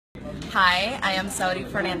Hi, I am Saudi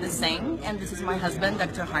Fernandez Singh, and this is my husband,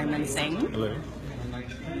 Dr. Harman Singh. Hello.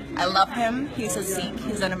 I love him. He's a Sikh.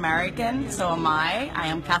 He's an American. So am I. I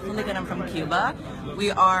am Catholic and I'm from Cuba.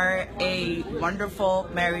 We are a wonderful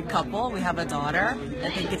married couple. We have a daughter. I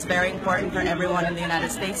think it's very important for everyone in the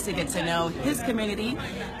United States to get to know his community,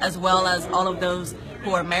 as well as all of those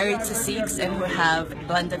who are married to Sikhs and who have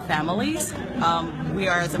blended families. We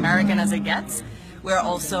are as American as it gets. We're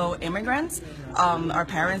also immigrants. Our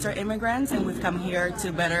parents are immigrants, and we've come here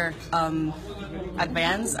to better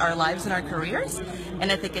advance our lives and our careers.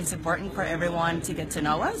 And I think it's important for everyone to get to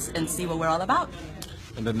know us and see what we're all about.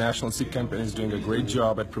 And the National Sikh Campaign is doing a great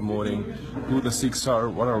job at promoting who the Sikhs are,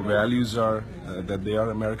 what our values are, that they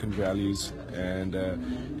are American values. And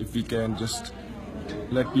if we can just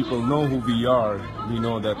let people know who we are, we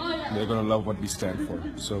know that they're going to love what we stand for.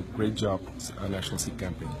 So great job, National Sikh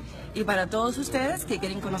Campaign. Y para todos ustedes que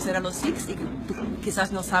quieren conocer a los Sikhs y que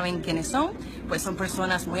quizás no saben quiénes son, pues son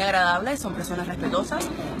personas muy agradables, son personas respetuosas,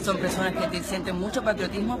 son personas que sienten mucho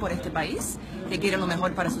patriotismo por este país, que quieren lo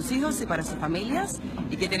mejor para sus hijos y para sus familias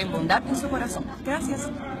y que tienen bondad en su corazón. Gracias.